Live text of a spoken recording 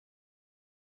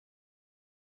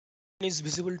Is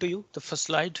visible to you, the first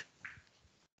slide?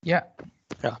 Yeah.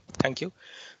 Yeah, thank you.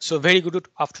 So very good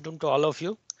afternoon to all of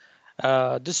you.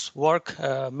 This work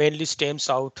mainly stems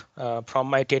out from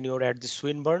my tenure at the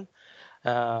Swinburne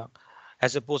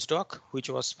as a postdoc, which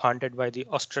was funded by the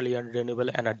Australian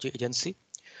Renewable Energy Agency.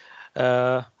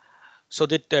 So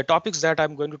the topics that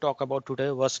I'm going to talk about today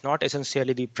was not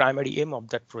essentially the primary aim of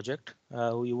that project.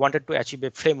 We wanted to achieve a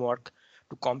framework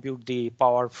to compute the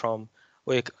power from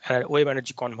wave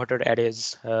energy converter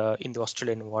arrays in the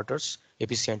Australian waters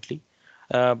efficiently.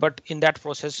 But in that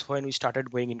process, when we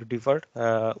started going into deeper,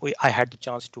 I had the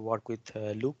chance to work with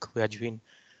Luke, who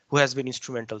has been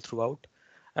instrumental throughout.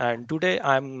 And today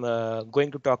I'm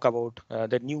going to talk about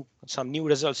some new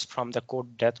results from the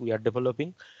code that we are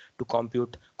developing to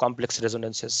compute complex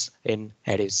resonances in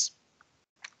arrays.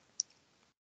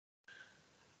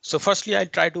 So firstly, I'll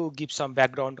try to give some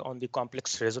background on the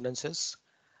complex resonances,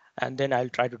 and then I'll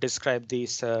try to describe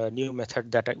this new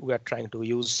method that we are trying to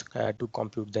use to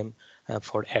compute them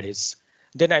for arrays.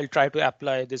 Then I'll try to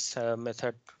apply this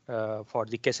method for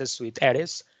the cases with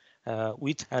arrays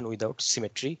with and without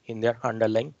symmetry in their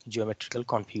underlying geometrical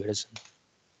configuration.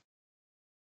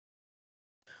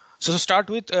 So to start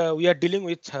with, we are dealing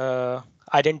with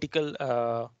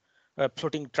identical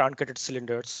floating truncated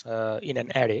cylinders in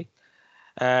an array.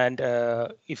 And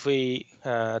if we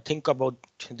think about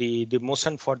the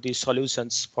motion for the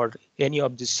solutions for any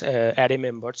of these array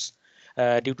members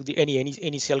due to any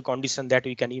initial condition that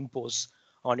we can impose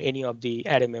on any of the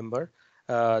array member,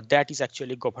 that is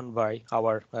actually governed by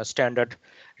our standard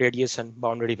radiation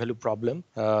boundary value problem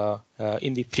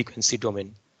in the frequency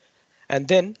domain. And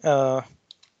then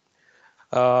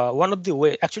one of the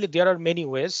way, actually there are many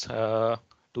ways to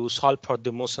solve for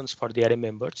the motions for the array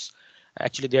members.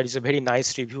 Actually, there is a very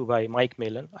nice review by Mike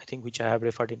Mellon, I think, which I have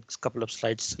referred in a couple of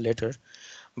slides later.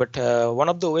 But one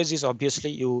of the ways is obviously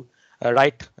you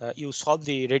you solve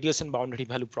the radiation boundary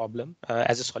value problem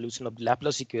as a solution of the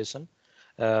Laplace equation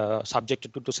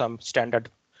subjected to some standard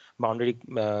boundary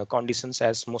conditions,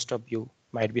 as most of you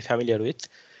might be familiar with.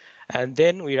 And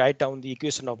then we write down the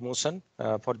equation of motion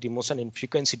for the motion in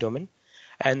frequency domain.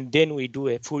 And then we do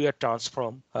a Fourier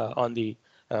transform on the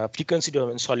frequency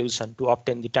domain solution to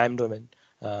obtain the time domain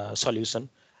solution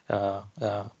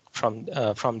from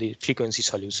the frequency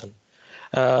solution.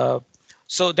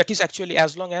 So that is actually,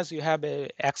 as long as you have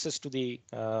access to the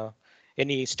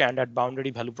any standard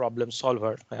boundary value problem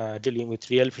solver dealing with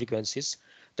real frequencies,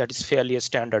 that is fairly a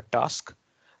standard task.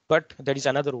 But there is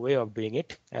another way of doing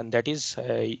it, and that is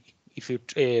if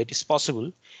it is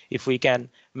possible, if we can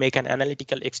make an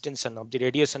analytical extension of the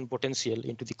radiation potential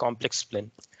into the complex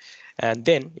plane, and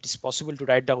then it is possible to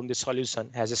write down the solution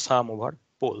as a sum over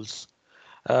poles.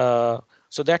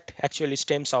 So that actually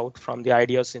stems out from the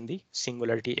ideas in the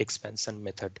singularity expansion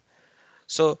method.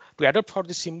 So to adopt for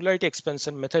the singularity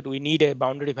expansion method, we need a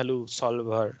boundary value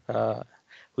solver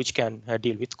which can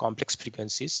deal with complex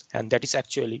frequencies, and that is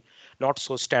actually not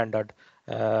so standard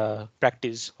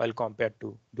practice while compared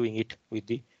to doing it with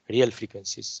the real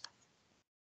frequencies.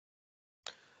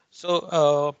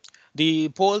 So the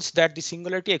poles that the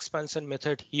singularity expansion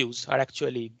method use are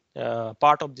actually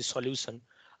part of the solution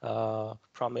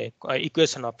from a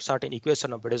equation of certain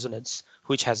equation of resonance,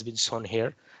 which has been shown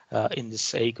here in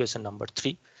this equation number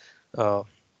 3.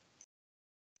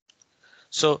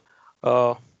 So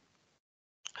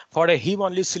for a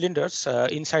heave-only cylinders,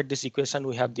 inside this equation,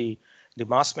 we have the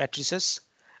mass matrices,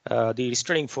 the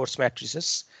restraining force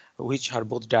matrices, which are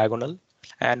both diagonal,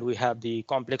 and we have the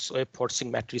complex wave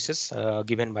forcing matrices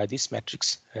given by this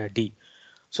matrix D.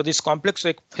 So this complex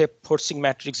wave forcing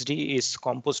matrix D is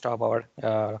composed of our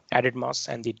added mass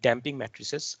and the damping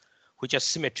matrices, which are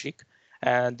symmetric,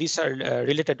 and these are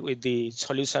related with the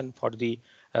solution for the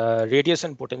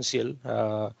radiation potential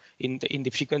in the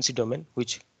frequency domain,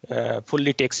 which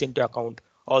fully takes into account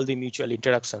all the mutual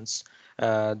interactions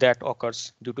that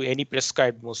occurs due to any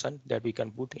prescribed motion that we can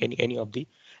put in any of the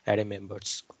array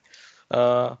members.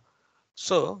 I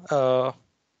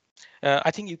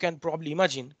think you can probably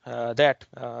imagine that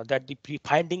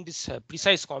finding this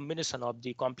precise combination of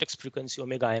the complex frequency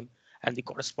omega m and the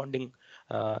corresponding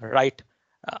right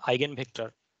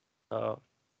eigenvector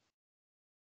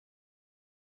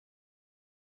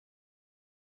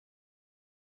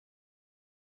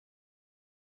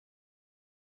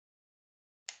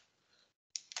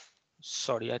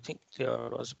sorry, I think there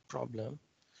was a problem.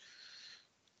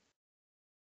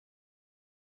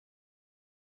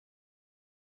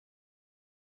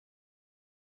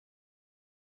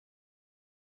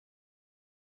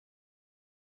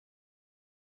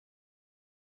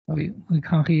 We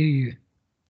can't hear you.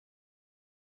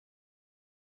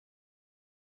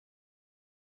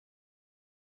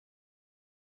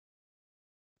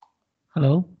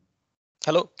 Hello.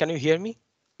 Hello, can you hear me?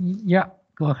 Yeah,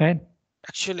 go ahead.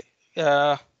 Actually,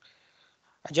 I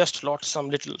just lost some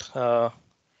little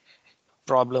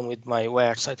problem with my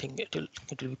wires. I think it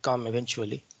will come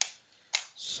eventually.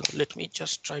 So let me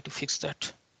just try to fix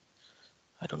that.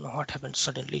 I don't know what happened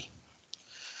suddenly.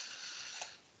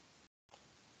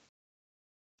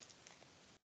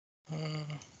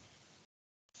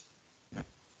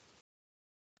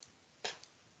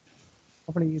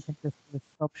 Probably you can just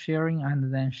stop sharing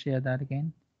and then share that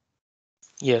again.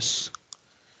 Yes.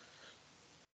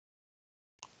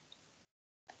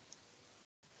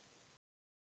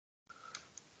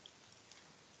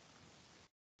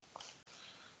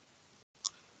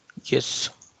 Yes.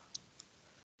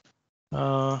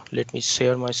 Let me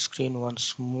share my screen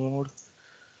once more.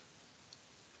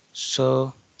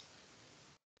 So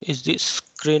is this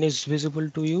screen is visible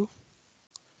to you?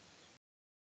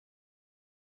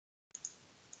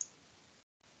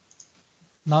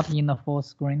 Not in the full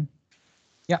screen.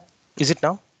 Yeah. Is it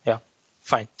now? Yeah,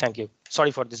 fine. Thank you. Sorry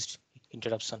for this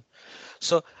interruption.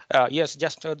 So yes,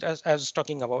 just as I was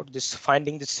talking about this,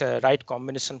 finding this right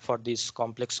combination for this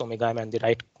complex omega m and the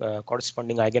right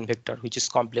corresponding eigenvector, which is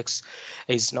complex,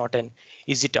 is not an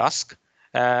easy task.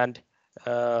 And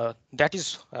that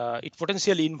is, it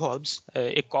potentially involves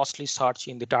a costly search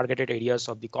in the targeted areas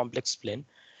of the complex plane.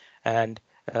 And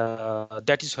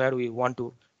that is where we want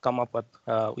to come up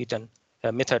with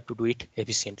a method to do it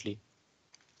efficiently.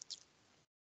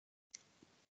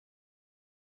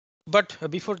 But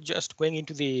before just going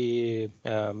into the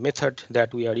method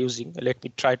that we are using, let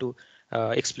me try to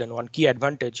explain one key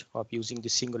advantage of using the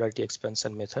singularity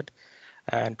expansion method.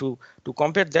 And to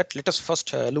compare that, let us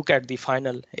first look at the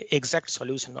final exact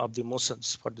solution of the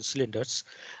motions for the cylinders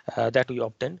that we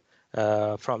obtain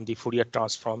from the Fourier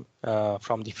transform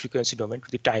from the frequency domain to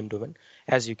the time domain,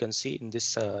 as you can see in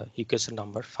this equation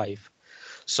number 5.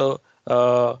 So,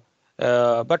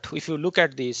 but if you look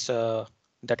at this,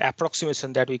 that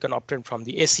approximation that we can obtain from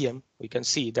the ACM, we can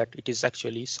see that it is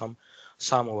actually some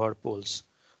sum over poles.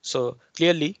 So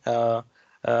clearly,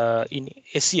 in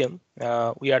ACM,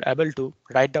 we are able to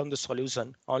write down the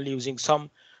solution only using some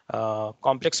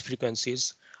complex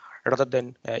frequencies rather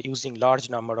than using large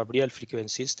number of real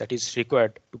frequencies that is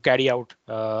required to carry out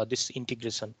this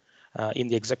integration in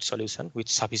the exact solution with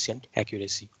sufficient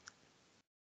accuracy.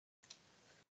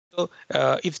 So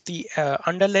if the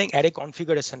underlying array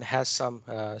configuration has some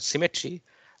symmetry,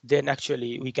 then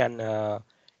actually we can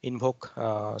invoke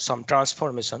some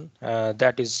transformation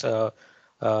that is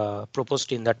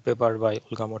proposed in that paper by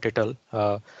Olgamot et al.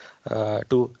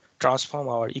 To transform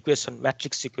our equation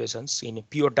matrix equations in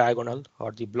pure diagonal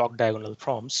or the block diagonal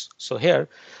forms. So here,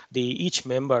 each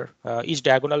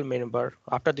diagonal member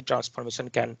after the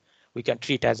transformation we can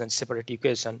treat as a separate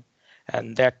equation,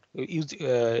 and that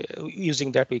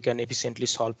using that we can efficiently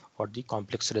solve for the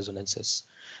complex resonances.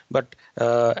 But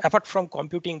apart from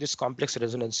computing these complex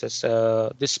resonances,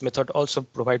 this method also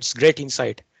provides great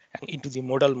insight into the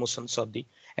modal motions of the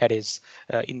arrays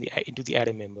into the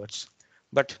array members.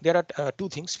 But there are two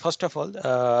things. First of all,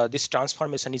 this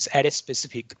transformation is array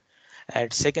specific,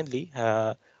 and secondly,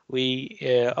 we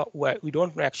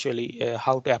don't know actually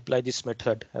how to apply this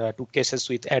method to cases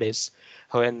with arrays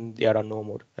when there are no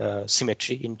more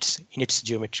symmetry in its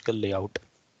geometrical layout.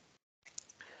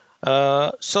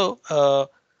 So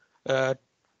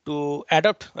to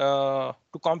adapt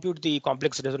to compute the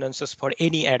complex resonances for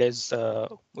any arrays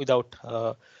without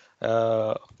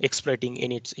exploiting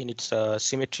in its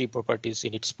symmetry properties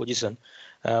in its position,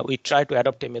 we try to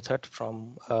adopt a method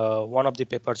from one of the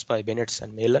papers by Bennett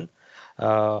and Mellon.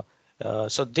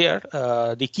 So there,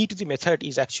 the key to the method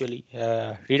is actually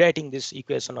rewriting this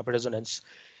equation of resonance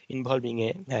involving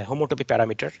a homotopy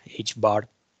parameter h bar,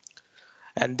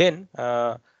 and then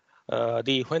when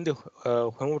the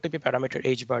homotopy parameter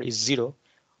h bar is 0,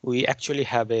 we actually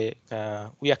have a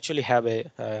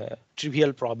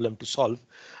trivial problem to solve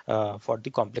for the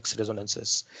complex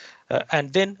resonances,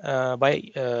 and then by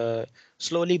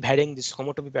slowly varying this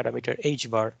homotopy parameter h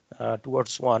bar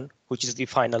towards 1, which is the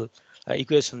final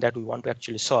equation that we want to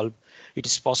actually solve, it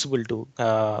is possible to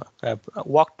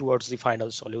walk towards the final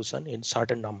solution in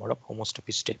certain number of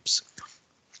homotopy steps.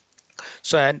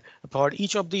 So, and for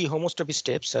each of the homotopy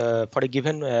steps, for a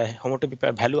given homotopy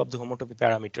value of the homotopy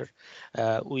parameter,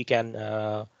 we can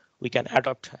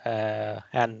adopt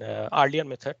an earlier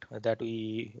method that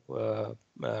we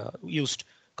used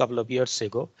a couple of years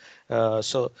ago.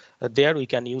 So there we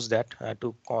can use that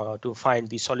to find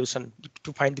the solution,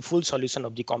 to find the full solution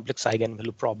of the complex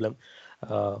eigenvalue problem.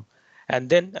 And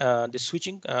then the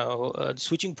switching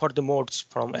for the modes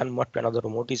from one mode to another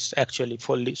mode is actually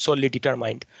solely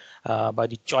determined by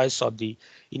the choice of the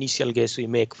initial guess we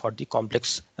make for the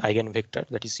complex eigenvector,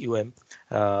 that is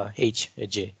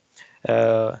hj.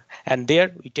 And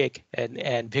there we take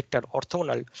an vector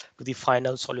orthogonal to the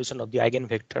final solution of the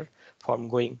eigenvector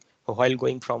while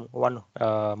going from one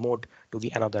mode to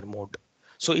the another mode.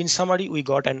 So in summary, we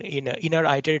got an inner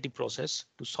iterative process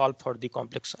to solve for the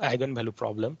complex eigenvalue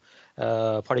problem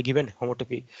for a given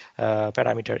homotopy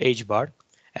parameter h bar,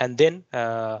 and then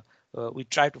we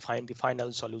try to find the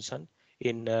final solution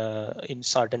in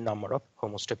certain number of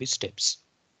homotopy steps.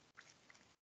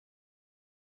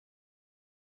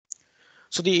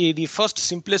 So the first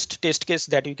simplest test case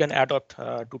that we can adopt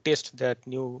to test that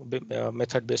new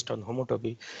method based on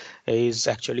homotopy is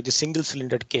actually the single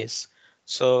cylinder case.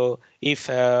 So if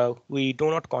we do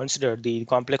not consider the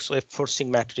complex wave forcing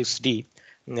matrix D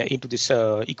into this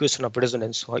equation of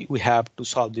resonance, we have to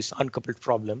solve this uncoupled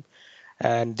problem.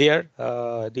 And there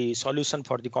the solution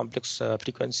for the complex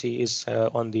frequency is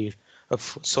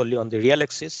solely on the real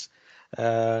axis,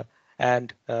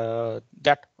 and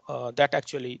that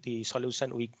actually the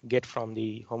solution we get from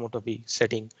the homotopy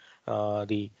setting at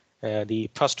the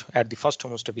first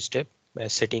homotopy step,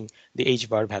 setting the h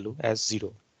bar value as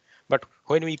 0. But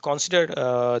when we consider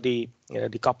the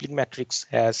coupling matrix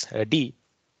as D,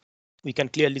 we can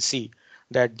clearly see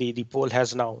that the pole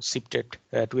has now shifted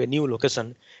to a new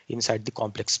location inside the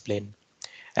complex plane.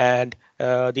 And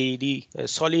the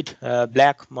solid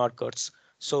black markers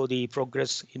show the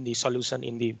progress in the solution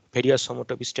in the various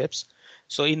homotopy steps.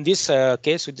 So in this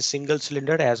case with the single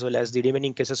cylinder as well as the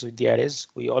remaining cases with the arrays,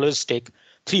 we always take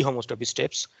 3 homotopy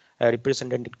steps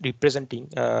representing 3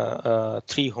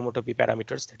 homotopy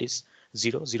parameters, that is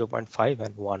 0, 0.5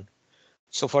 and 1.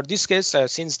 So for this case,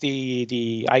 since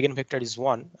the eigenvector is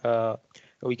 1,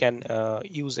 we can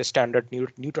use a standard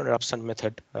Newton-Raphson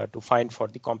method to find for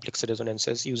the complex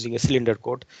resonances using a cylinder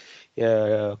code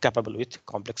capable with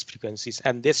complex frequencies.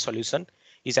 And this solution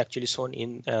is actually shown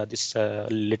in this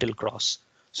little cross.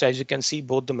 So as you can see,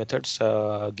 both the methods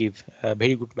give a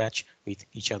very good match with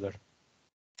each other.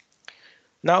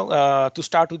 Now, to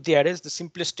start with the arrays, the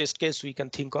simplest test case we can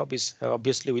think of is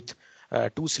obviously with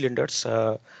 2 cylinders,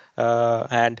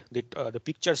 and the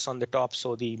pictures on the top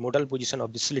show the modal position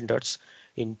of the cylinders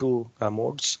in 2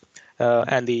 modes,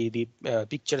 and the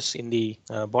pictures in the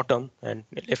bottom and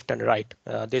left and right,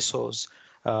 they shows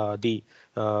the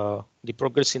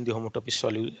progress in the homotopy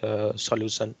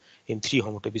solution in 3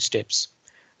 homotopy steps.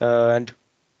 And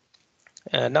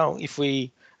now if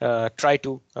we try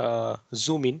to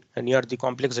zoom in near the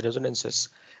complex resonances,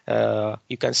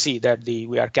 you can see that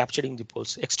we are capturing the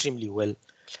poles extremely well.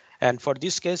 And for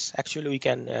this case, actually, we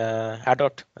can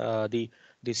adopt the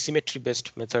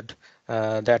symmetry-based method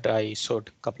that I showed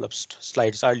a couple of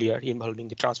slides earlier involving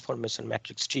the transformation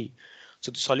matrix T.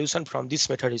 So the solution from this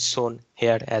method is shown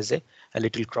here as a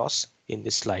little cross in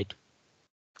this slide,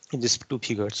 in these 2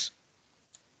 figures.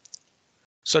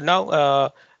 So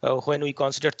now, when we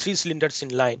consider 3 cylinders in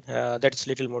line, that's a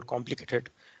little more complicated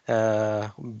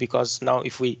because now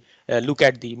if we look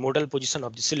at the modal position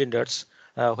of the cylinders,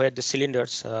 where the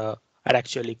cylinders are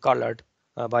actually colored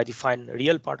by the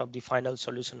real part of the final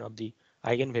solution of the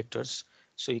eigenvectors.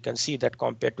 So you can see that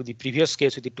compared to the previous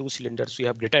case with the 2 cylinders, we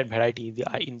have greater variety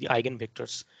in the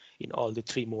eigenvectors in all the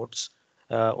 3 modes,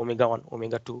 omega 1,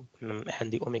 omega 2,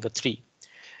 and the omega 3.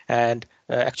 And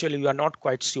actually, we are not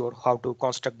quite sure how to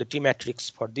construct the T matrix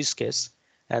for this case.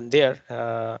 And there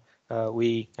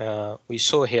we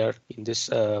show here in this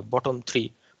bottom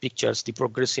 3 pictures the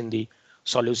progress in the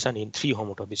solution in 3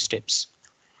 homotopy steps.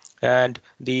 And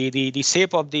the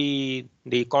shape of the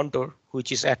contour,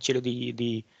 which is actually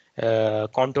the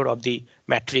contour of the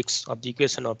matrix of the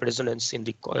equation of resonance in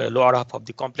the lower half of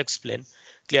the complex plane,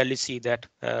 clearly see that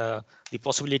the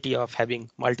possibility of having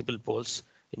multiple poles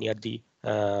near the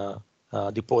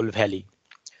pole valley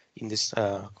in these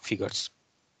figures.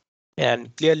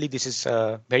 And clearly this is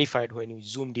verified when we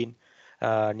zoomed in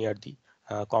near the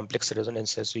complex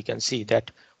resonances. We can see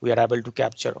that we are able to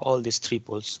capture all these 3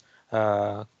 poles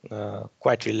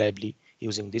quite reliably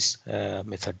using this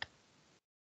method.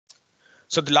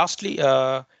 So lastly,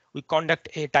 we conduct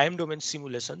a time domain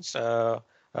simulations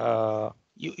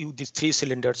this 3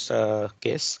 cylinders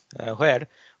case where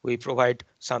we provide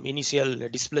some initial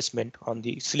displacement on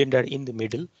the cylinder in the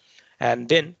middle, and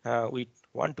then we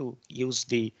want to use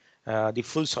the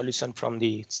full solution from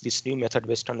this new method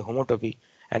based on homotopy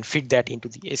and fit that into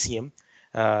the ACM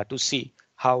to see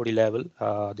how reliable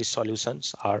these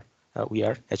solutions are we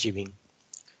are achieving.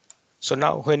 So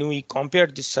now when we compare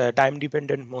this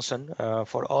time-dependent motion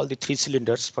for all the 3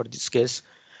 cylinders for this case,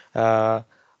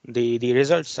 the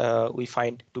results we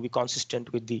find to be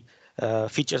consistent with the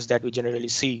features that we generally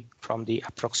see from the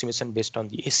approximation based on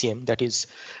the ACM. That is,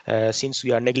 since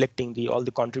we are neglecting all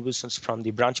the contributions from the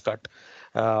branch cut,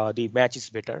 the match is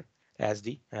better as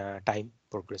the time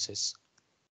progresses.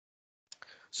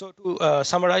 So to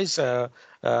summarize,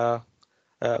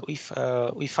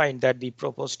 we find that the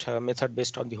proposed method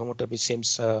based on the homotopy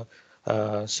seems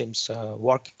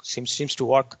to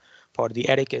work for the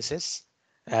array cases,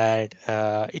 and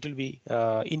it will be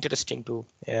interesting to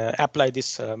apply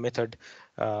this method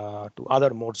to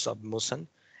other modes of motion,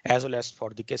 as well as for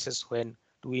the cases when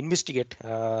to investigate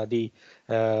the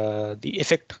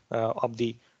effect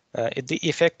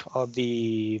of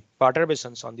the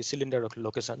perturbations on the cylinder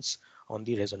locations on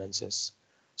the resonances.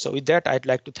 So with that, I'd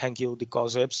like to thank you, the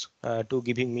KOZWaves, to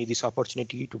giving me this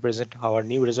opportunity to present our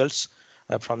new results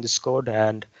from this code,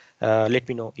 and let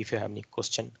me know if you have any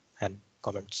question and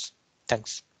comments.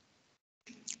 Thanks.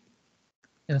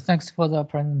 Yeah, thanks for the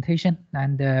presentation.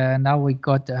 And now we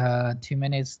got 2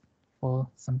 minutes for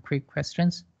some quick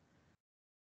questions.